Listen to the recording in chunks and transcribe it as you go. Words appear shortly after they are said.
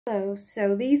Hello,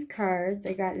 so these cards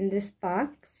I got in this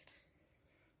box,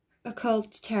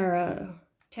 Occult Tarot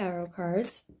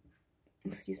cards,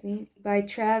 excuse me, by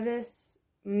Travis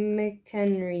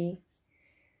Mchenry.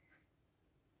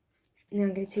 Now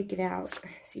I'm going to take it out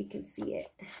so you can see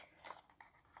it.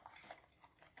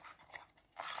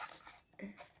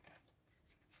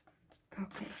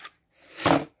 Okay.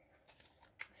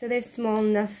 So they're small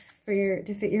enough for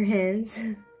to fit your hands.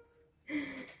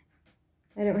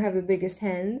 I don't have the biggest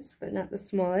hands, but not the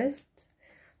smallest.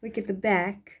 Look at the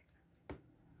back.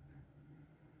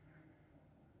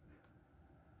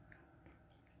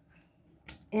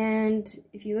 And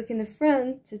if you look in the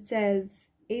front, it says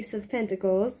Ace of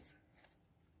Pentacles.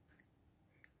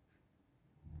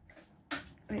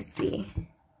 Let's see.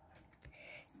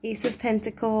 Ace of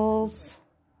Pentacles.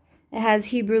 It has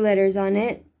Hebrew letters on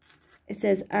it. It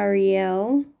says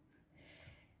Ariel.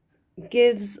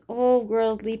 Gives all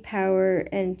worldly power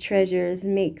and treasures,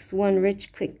 makes one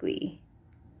rich quickly.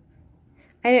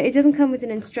 It doesn't come with an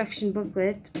instruction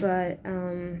booklet, but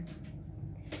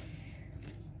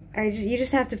you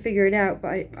just have to figure it out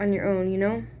on your own, you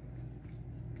know?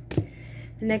 The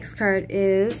next card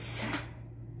is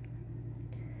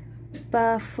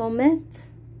Baphomet,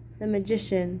 the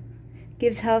Magician.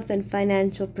 Gives health and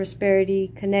financial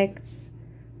prosperity, connects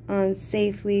on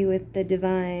safely with the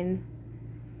divine.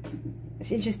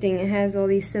 It's interesting, it has all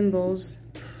these symbols.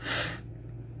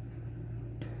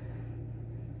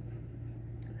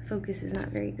 The focus is not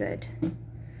very good.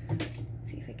 Let's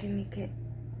see if I can make it,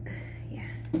 yeah.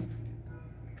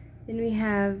 Then we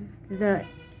have the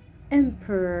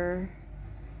Emperor.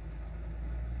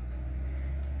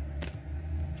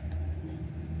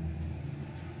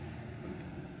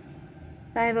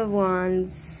 Five of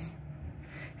Wands.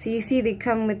 So you see they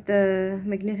come with the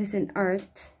magnificent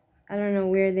art. I don't know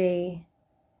where they...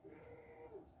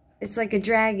 It's like a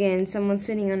dragon. Someone's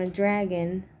sitting on a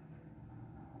dragon.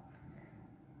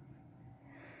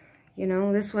 You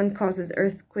know, this one causes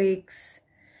earthquakes,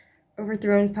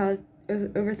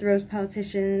 overthrows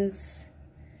politicians.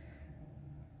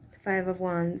 Five of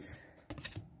Wands.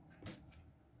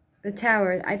 The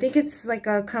Tower. I think it's like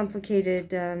a complicated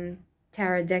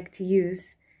tarot deck to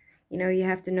use. You know, you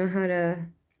have to know how to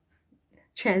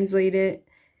translate it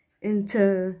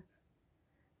into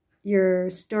your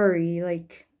story,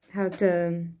 like how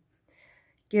to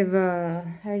give a,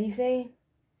 how do you say?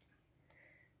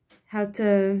 How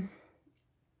to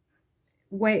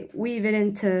weave it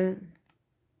into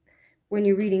when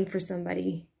you're reading for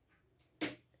somebody.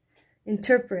 How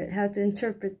to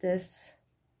interpret this.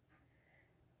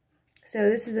 So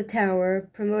this is a Tower,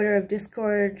 promoter of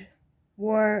discord,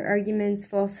 war, arguments,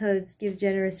 falsehoods, gives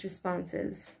generous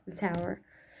responses. The Tower.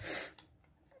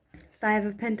 Five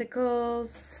of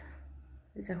Pentacles.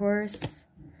 There's a horse.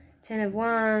 Ten of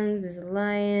Wands. There's a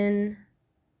lion.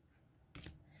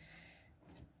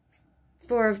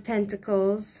 Four of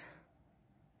Pentacles.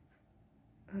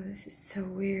 Oh, this is so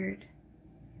weird.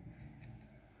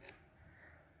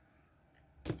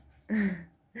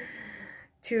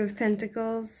 Two of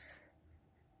Pentacles.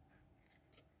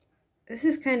 This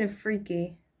is kind of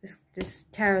freaky. This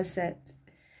tarot set.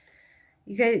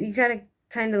 You gotta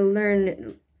kind of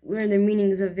learn the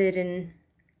meanings of it and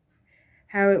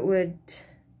how it would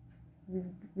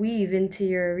weave into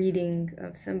your reading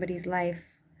of somebody's life.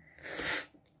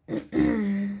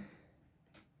 Queen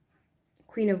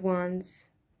of Wands.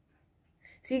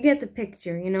 So you get the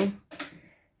picture, you know.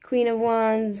 Queen of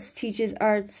Wands teaches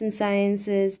arts and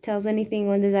sciences, tells anything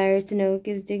one desires to know,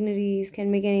 gives dignities,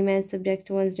 can make any man subject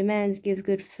to one's demands, gives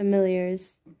good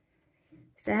familiars.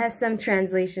 So it has some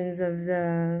translations of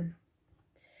the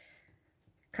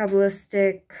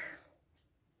Kabbalistic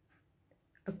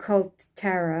occult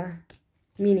tarot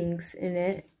meanings in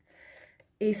it.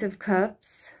 Ace of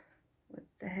Cups. What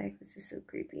the heck? This is so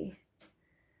creepy.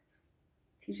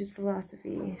 Teaches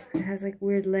philosophy. It has like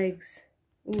weird legs.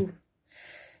 Ooh.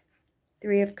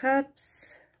 Three of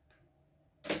Cups.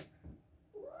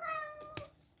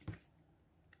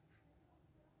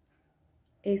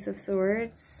 Ace of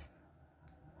Swords.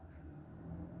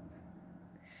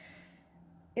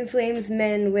 Inflames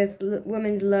men with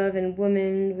woman's love, and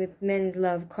women with men's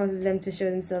love, causes them to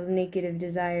show themselves naked if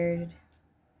desired.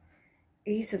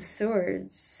 Ace of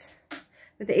Swords.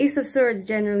 But the Ace of Swords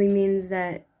generally means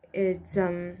that it's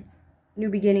new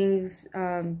beginnings,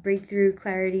 breakthrough,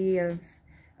 clarity of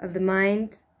the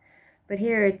mind. But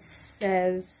here it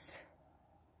says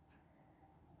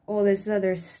all this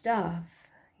other stuff,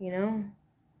 you know?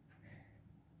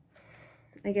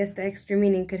 I guess the extra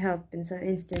meaning could help in some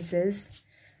instances.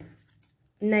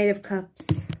 Knight of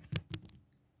Cups.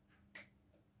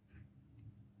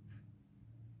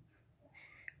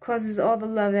 Causes all the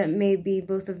love that may be,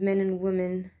 both of men and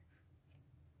women.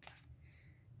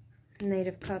 Knight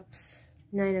of Cups.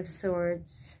 Nine of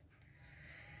Swords.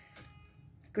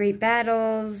 Great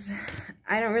battles.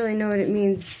 I don't really know what it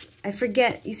means. I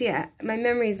forget. You see, my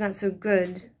memory is not so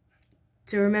good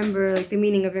to remember like the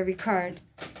meaning of every card,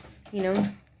 you know?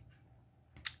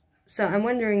 So I'm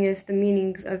wondering if the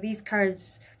meanings of these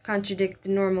cards contradict the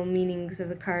normal meanings of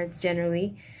the cards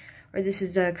generally, or this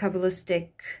is a Kabbalistic,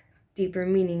 deeper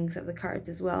meanings of the cards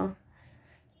as well.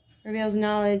 Reveals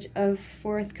knowledge of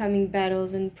forthcoming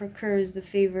battles and procures the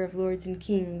favor of lords and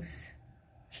kings.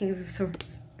 Kings of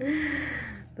Swords.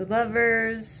 The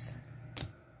Lovers.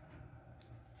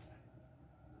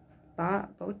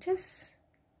 Botus?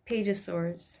 Page of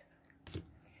Swords.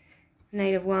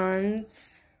 Knight of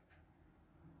Wands.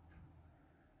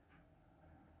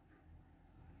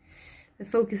 The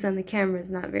focus on the camera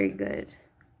is not very good.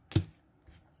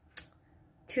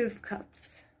 Two of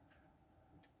Cups.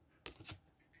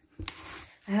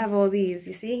 I have all these,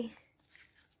 you see?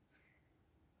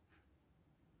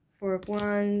 Four of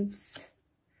Wands.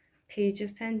 Page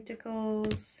of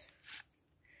Pentacles.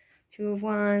 Two of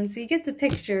Wands. So you get the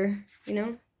picture, you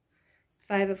know?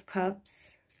 Five of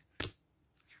Cups.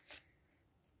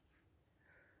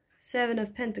 Seven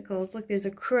of Pentacles. Look, there's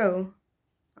a crow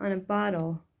on a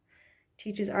bottle.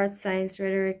 Teaches art, science,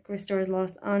 rhetoric, restores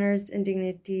lost honors and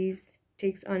dignities,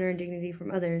 takes honor and dignity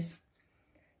from others.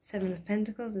 Seven of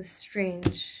Pentacles is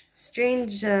strange.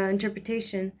 Strange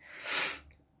interpretation.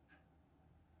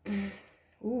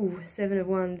 Ooh, Seven of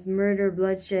Wands. Murder,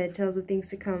 bloodshed, tells of things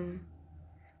to come.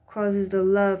 Causes the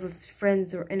love of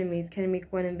friends or enemies, can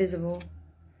make one invisible.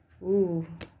 Ooh.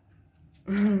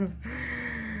 The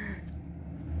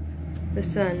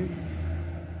Sun.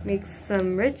 Makes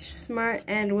some rich, smart,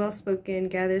 and well-spoken,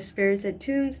 gathers spirits at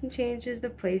tombs, and changes the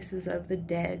places of the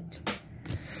dead.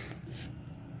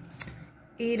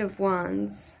 Eight of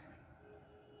Wands.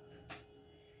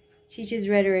 Teaches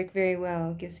rhetoric very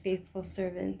well, gives faithful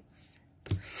servants.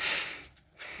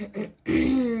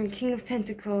 King of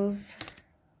Pentacles.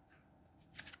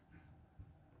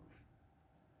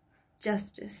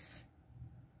 Justice.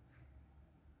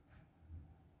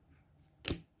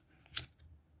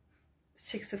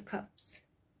 Six of Cups.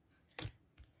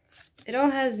 It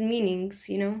all has meanings,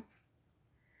 you know.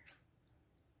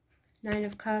 Nine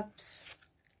of Cups.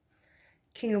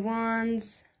 King of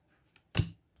Wands.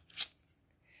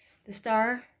 The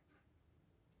Star.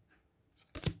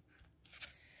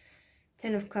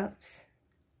 Ten of Cups.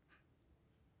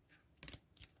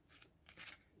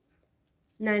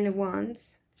 Nine of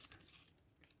Wands.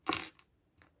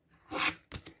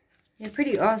 They're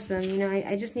pretty awesome, you know.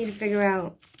 I just need to figure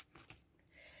out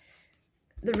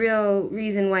the real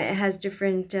reason why it has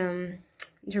different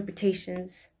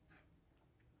interpretations.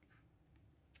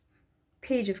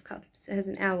 Page of Cups. It has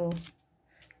an owl.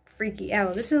 Freaky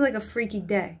owl. This is like a freaky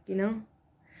deck, you know?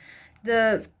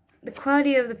 The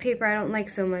quality of the paper I don't like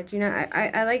so much, you know?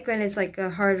 I like when it's like a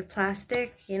hard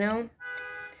plastic, you know?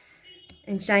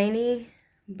 And shiny,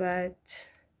 but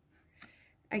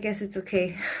I guess it's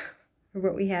okay for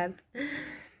what we have.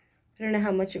 I don't know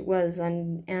how much it was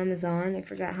on Amazon. I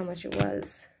forgot how much it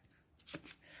was.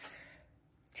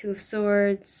 Two of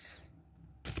Swords.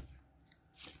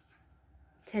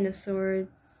 Ten of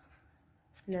Swords.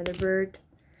 Another bird.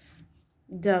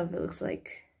 Dove, it looks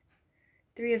like.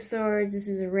 Three of Swords. This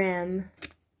is a ram.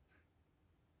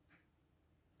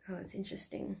 Oh, it's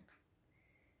interesting.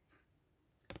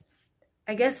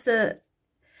 I guess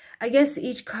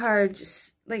each card,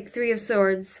 just like Three of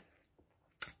Swords,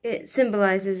 it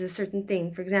symbolizes a certain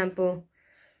thing. For example,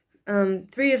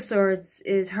 Three of Swords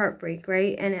is heartbreak,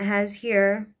 right? And it has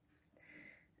here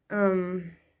a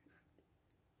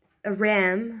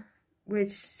ram, which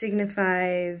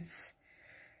signifies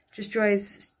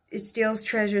destroys, it steals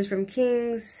treasures from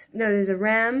kings. No, there's a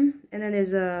ram, and then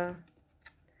there's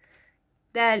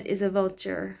that is a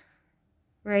vulture,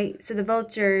 right? So the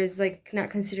vulture is like not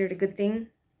considered a good thing.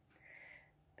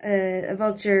 A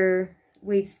vulture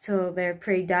waits till their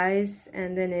prey dies,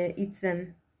 and then it eats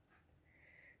them.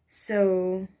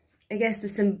 So I guess the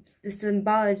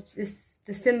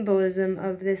symbolism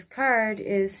of this card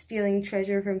is stealing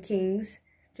treasure from kings,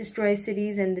 destroys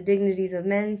cities and the dignities of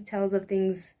men, tells of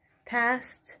things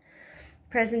past,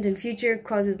 present, and future,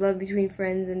 causes love between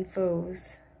friends and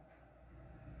foes.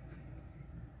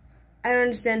 I don't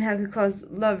understand how it could cause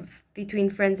love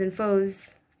between friends and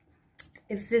foes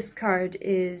if this card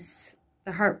is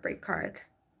the heartbreak card.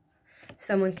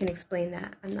 Someone can explain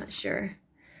that. I'm not sure.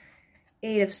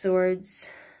 Eight of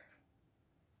Swords.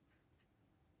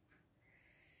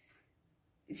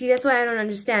 See, that's why I don't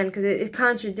understand, because it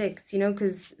contradicts, you know,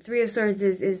 because Three of Swords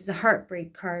is the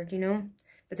heartbreak card, you know?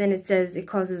 But then it says it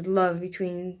causes love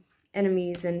between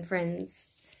enemies and friends.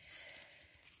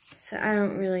 So I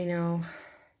don't really know.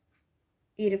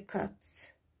 Eight of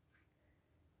Cups.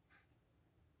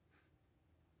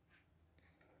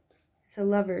 It's a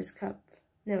lover's cup.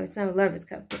 No, it's not a lover's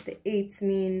cup, but the eights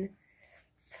mean...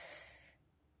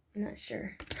 I'm not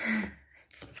sure.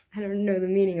 I don't know the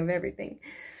meaning of everything.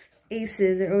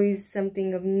 Aces are always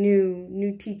something of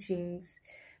new teachings.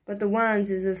 But the Wands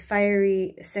is a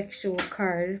fiery sexual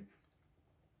card.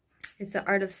 It's the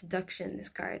art of seduction, this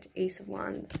card. Ace of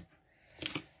Wands.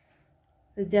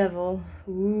 The Devil.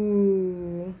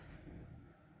 Ooh.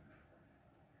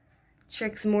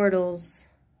 Tricks mortals.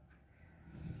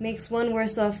 Makes one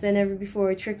worse off than ever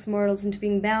before. Tricks mortals into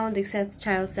being bound, accepts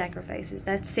child sacrifices.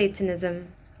 That's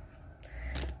Satanism.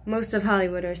 Most of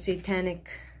Hollywood are satanic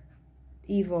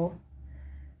evil.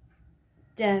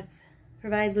 Death.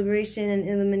 Provides liberation and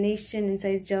elimination,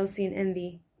 incites jealousy and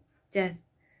envy. Death.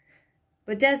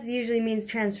 But death usually means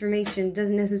transformation.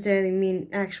 Doesn't necessarily mean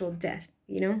actual death,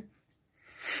 you know?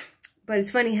 But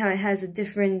it's funny how it has a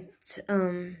different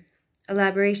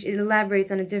elaboration. It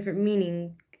elaborates on a different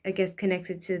meaning, I guess,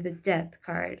 connected to the death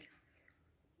card.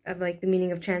 Of like the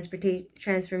meaning of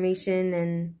transformation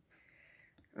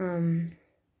and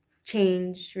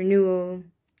change, renewal,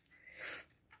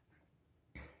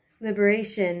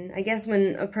 liberation. I guess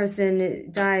when a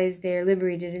person dies, they are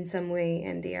liberated in some way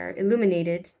and they are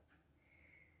illuminated.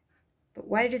 But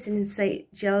why does it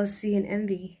incite jealousy and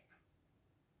envy?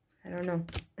 I don't know.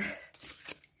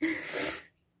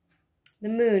 The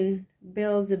Moon,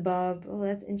 Beelzebub. Oh,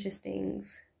 that's interesting.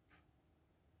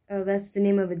 Oh, that's the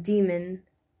name of a demon.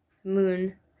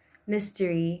 Moon.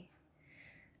 Mystery.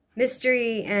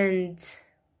 Mystery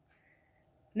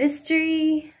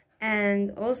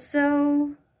and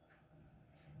also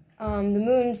the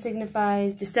moon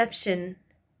signifies deception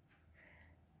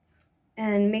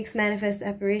and makes manifest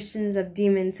apparitions of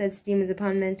demons, sets demons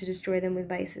upon men to destroy them with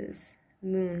vices.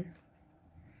 Moon.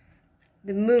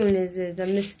 The moon is a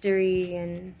mystery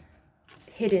and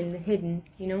hidden,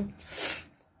 you know.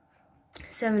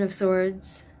 Seven of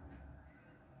Swords.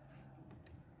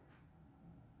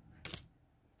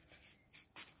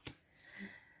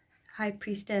 High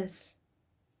Priestess.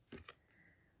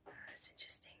 That's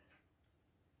interesting.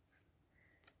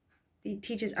 He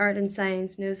teaches art and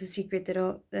science, knows the secret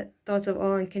that thoughts of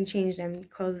all and can change them.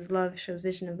 Causes love, shows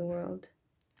vision of the world.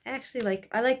 I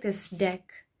like this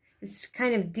deck. It's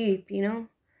kind of deep, you know?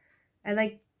 I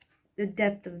like the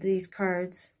depth of these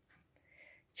cards.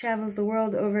 Travels the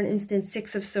world over an instant.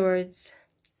 Six of Swords.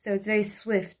 So it's very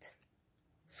swift.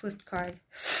 Swift card.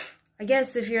 I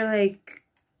guess if you're like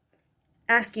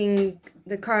asking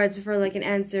the cards for like an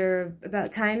answer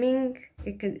about timing,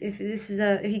 it could, if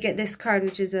you get this card,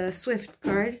 which is a swift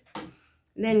card,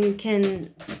 then you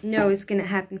can know it's gonna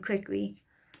happen quickly.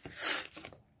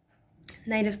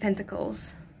 Knight of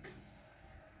Pentacles.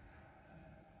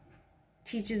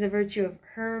 Teaches the virtue of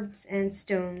herbs and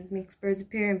stones. Makes birds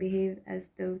appear and behave as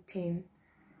though tame.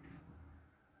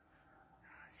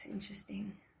 Oh, it's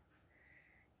interesting.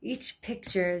 Each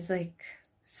picture is like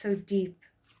so deep.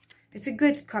 It's a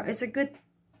good card. It's a good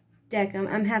deck.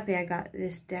 I'm happy I got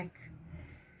this deck.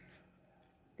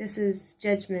 This is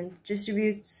Judgment.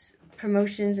 Distributes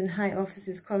promotions and high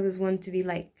offices. Causes one to be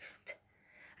liked.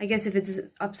 I guess if it's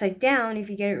upside down, if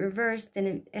you get it reversed,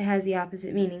 then it has the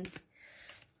opposite meaning.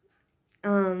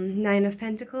 Nine of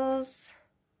Pentacles.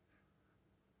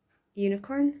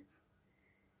 Unicorn.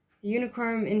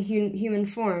 Unicorn in human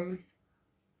form.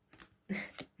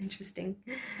 Interesting.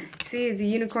 See, it's a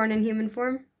unicorn in human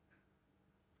form.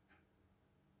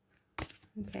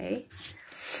 Okay.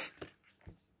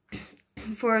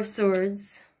 Four of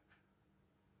Swords.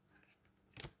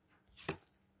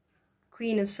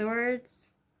 Queen of Swords.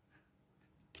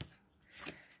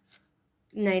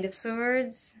 Knight of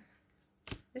Swords.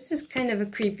 This is kind of a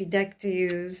creepy deck to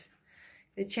use.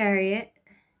 The Chariot.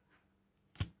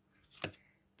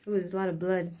 Ooh, there's a lot of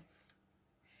blood.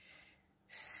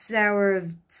 Sower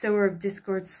of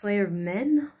Discord, Slayer of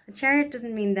Men? The Chariot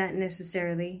doesn't mean that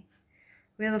necessarily.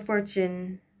 Wheel of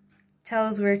Fortune.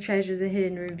 Tells where treasures are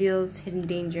hidden, reveals hidden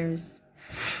dangers.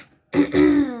 Eight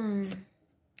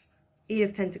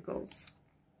of Pentacles.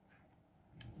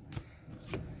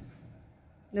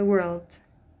 The World.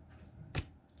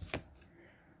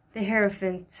 The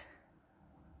Hierophant.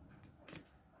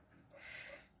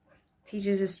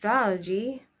 Teaches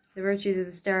astrology, the virtues of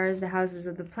the stars, the houses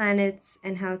of the planets,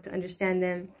 and how to understand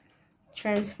them.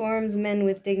 Transforms men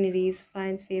with dignities,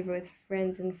 finds favor with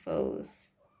friends and foes.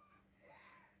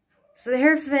 So the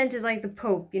Hierophant is like the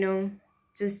Pope, you know,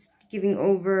 just giving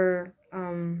over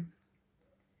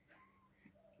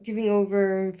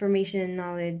information and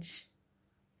knowledge.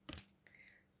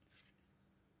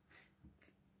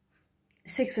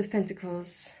 Six of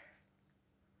Pentacles.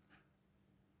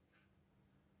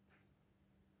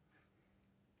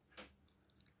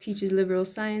 Teaches liberal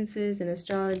sciences and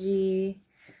astrology.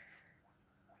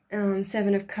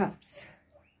 Seven of Cups.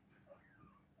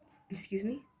 Excuse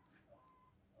me?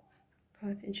 Oh,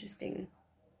 it's interesting.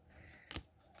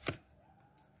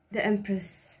 The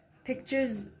Empress.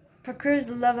 Procures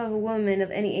the love of a woman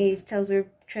of any age. Tells her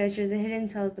treasures are hidden.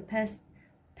 Tells the past,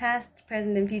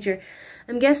 present, and future.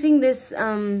 I'm guessing this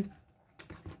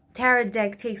tarot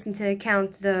deck takes into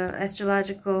account the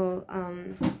astrological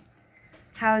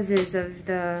houses of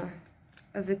the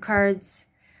cards'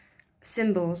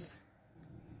 symbols.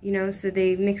 You know, so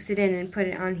they mixed it in and put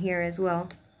it on here as well.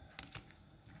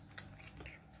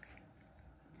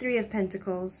 Three of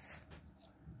Pentacles.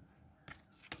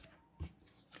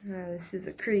 Oh, this is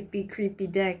a creepy, creepy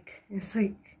deck. It's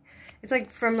like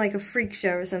from like a freak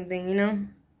show or something, you know?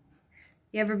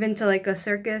 You ever been to like a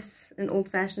circus, an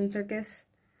old-fashioned circus?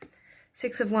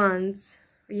 Six of Wands,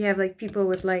 where you have like people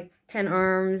with like 10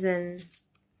 arms, and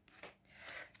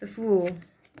the Fool.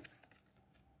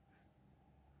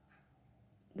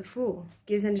 The Fool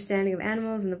gives understanding of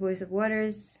animals and the voice of the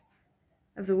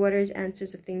waters,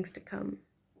 answers of things to come.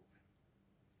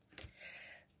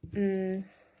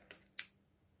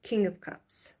 King of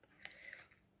Cups.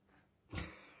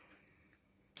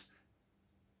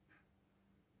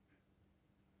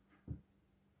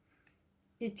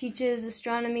 It teaches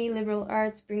astronomy, liberal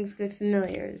arts, brings good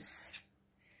familiars.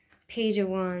 Page of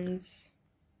Wands.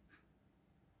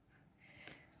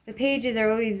 The pages are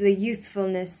always the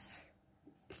youthfulness,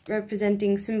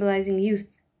 symbolizing youth.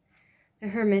 The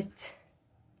Hermit.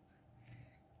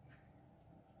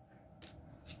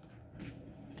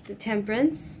 The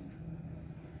Temperance.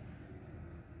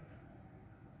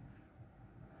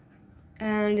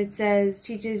 And it says,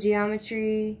 teaches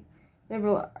geometry,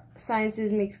 liberal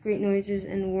sciences, makes great noises,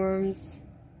 and warms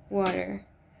water.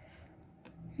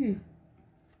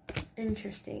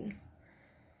 Interesting.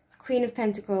 Queen of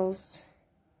Pentacles.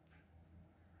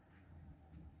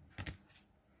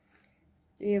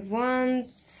 Three of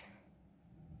Wands.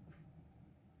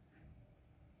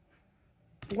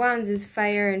 Wands is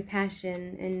fire and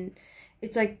passion, and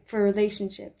it's like for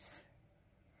relationships.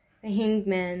 The Hanged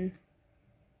Man.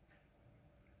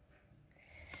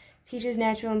 Teaches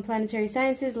natural and planetary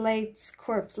sciences, lights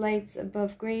corpse lights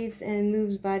above graves, and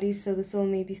moves bodies so the soul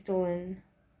may be stolen.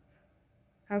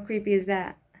 How creepy is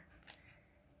that?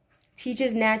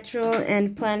 Teaches natural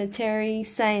and planetary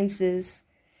sciences.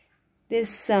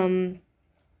 This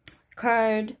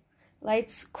card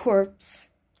lights corpse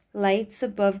lights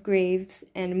above graves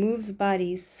and moves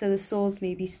bodies so the souls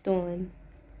may be stolen.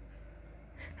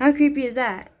 How creepy is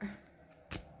that?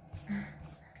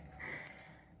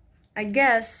 I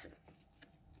guess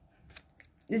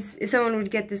if someone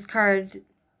would get this card,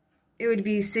 it would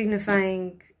be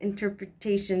signifying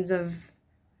interpretations of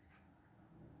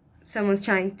someone's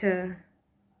trying to,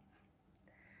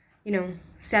 you know,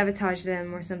 sabotage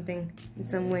them or something in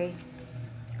some way,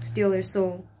 steal their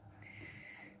soul.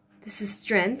 This is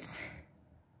Strength.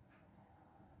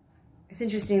 It's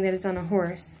interesting that it's on a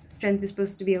horse. Strength is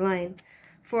supposed to be a lion.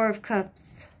 Four of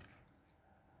Cups.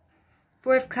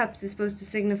 Four of Cups is supposed to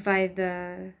signify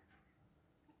the...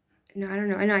 No, I don't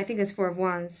know. I think that's Four of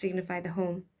Wands, signify the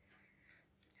home.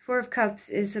 Four of Cups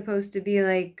is supposed to be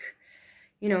like,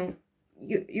 you know,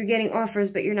 you're getting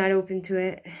offers, but you're not open to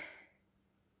it.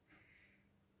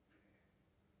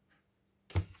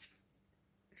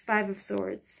 Five of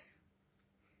Swords.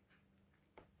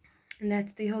 And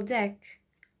that's the whole deck.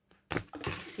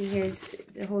 See, here's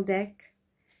the whole deck.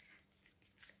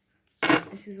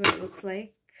 This is what it looks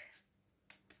like.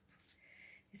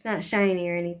 It's not shiny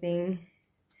or anything.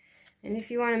 And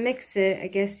if you want to mix it, I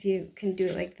guess you can do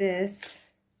it like this.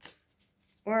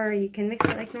 Or you can mix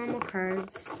it like normal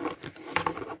cards.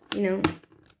 You know,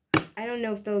 I don't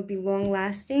know if they'll be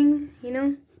long-lasting, you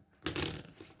know,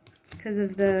 because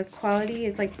of the quality.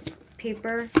 It's like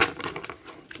paper,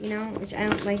 you know, which I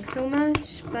don't like so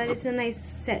much, but it's a nice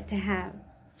set to have.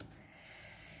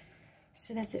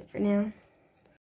 So that's it for now.